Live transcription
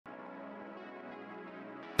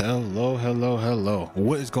Hello.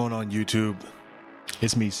 What is going on, YouTube?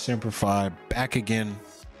 It's me, Simplify, back again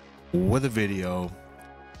with a video.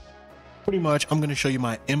 Pretty much, I'm going to show you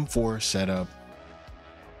my M4 setup.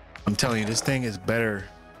 I'm telling you, this thing is better,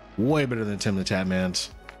 way better than TIMTHETATMAN's.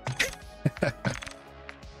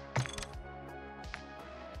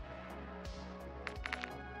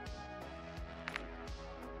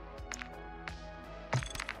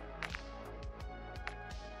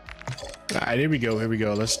 All right, here we go.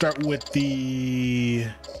 Let's start with the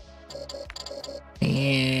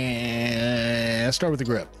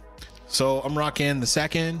grip. So I'm rocking the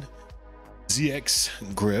second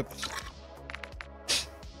ZX grip.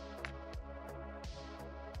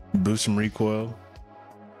 Boost some recoil.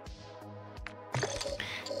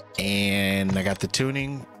 And I got the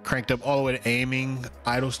tuning cranked up all the way to aiming,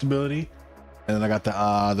 idle stability. And then I got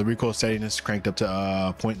the recoil steadiness cranked up to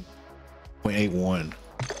 0.81.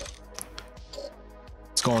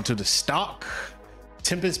 Let's go on to the stock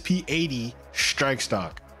Tempest P80 strike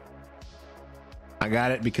stock. I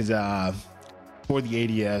got it because for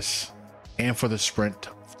the ADS and for the sprint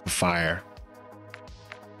fire,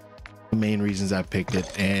 the main reasons I picked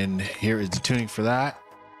it. And here is the tuning for that: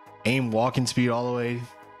 aim, walking speed all the way,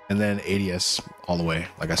 and then ADS all the way,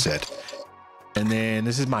 like I said. And then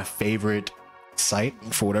this is my favorite sight.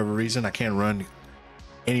 For whatever reason, I can't run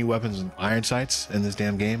any weapons with iron sights in this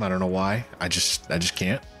damn game. I don't know why. I just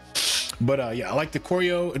can't. But yeah, I like the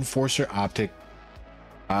Choreo Enforcer optic.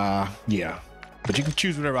 Yeah, but you can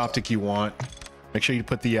choose whatever optic you want. Make sure you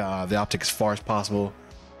put the optic as far as possible,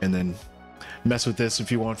 and then mess with this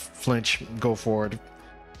if you want flinch, go for it,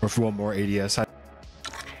 or if you want more ADS.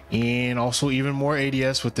 And also even more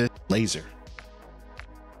ADS with this laser.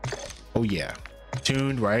 Oh yeah,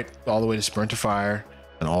 tuned right all the way to sprint to fire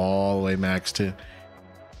and all the way max to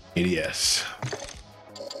ADS.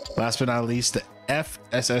 Last but not least, the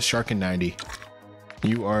FSS Shark in 90.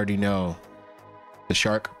 You already know the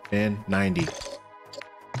Shark in 90.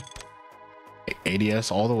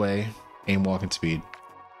 ADS all the way, aim, walking speed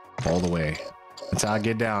all the way. That's how I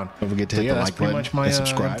get down. Don't forget to hit the like button much my, and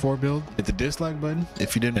subscribe. M4 build. Hit the dislike button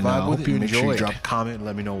if you didn't vibe with it. Make sure you drop a comment and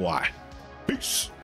let me know why. Peace.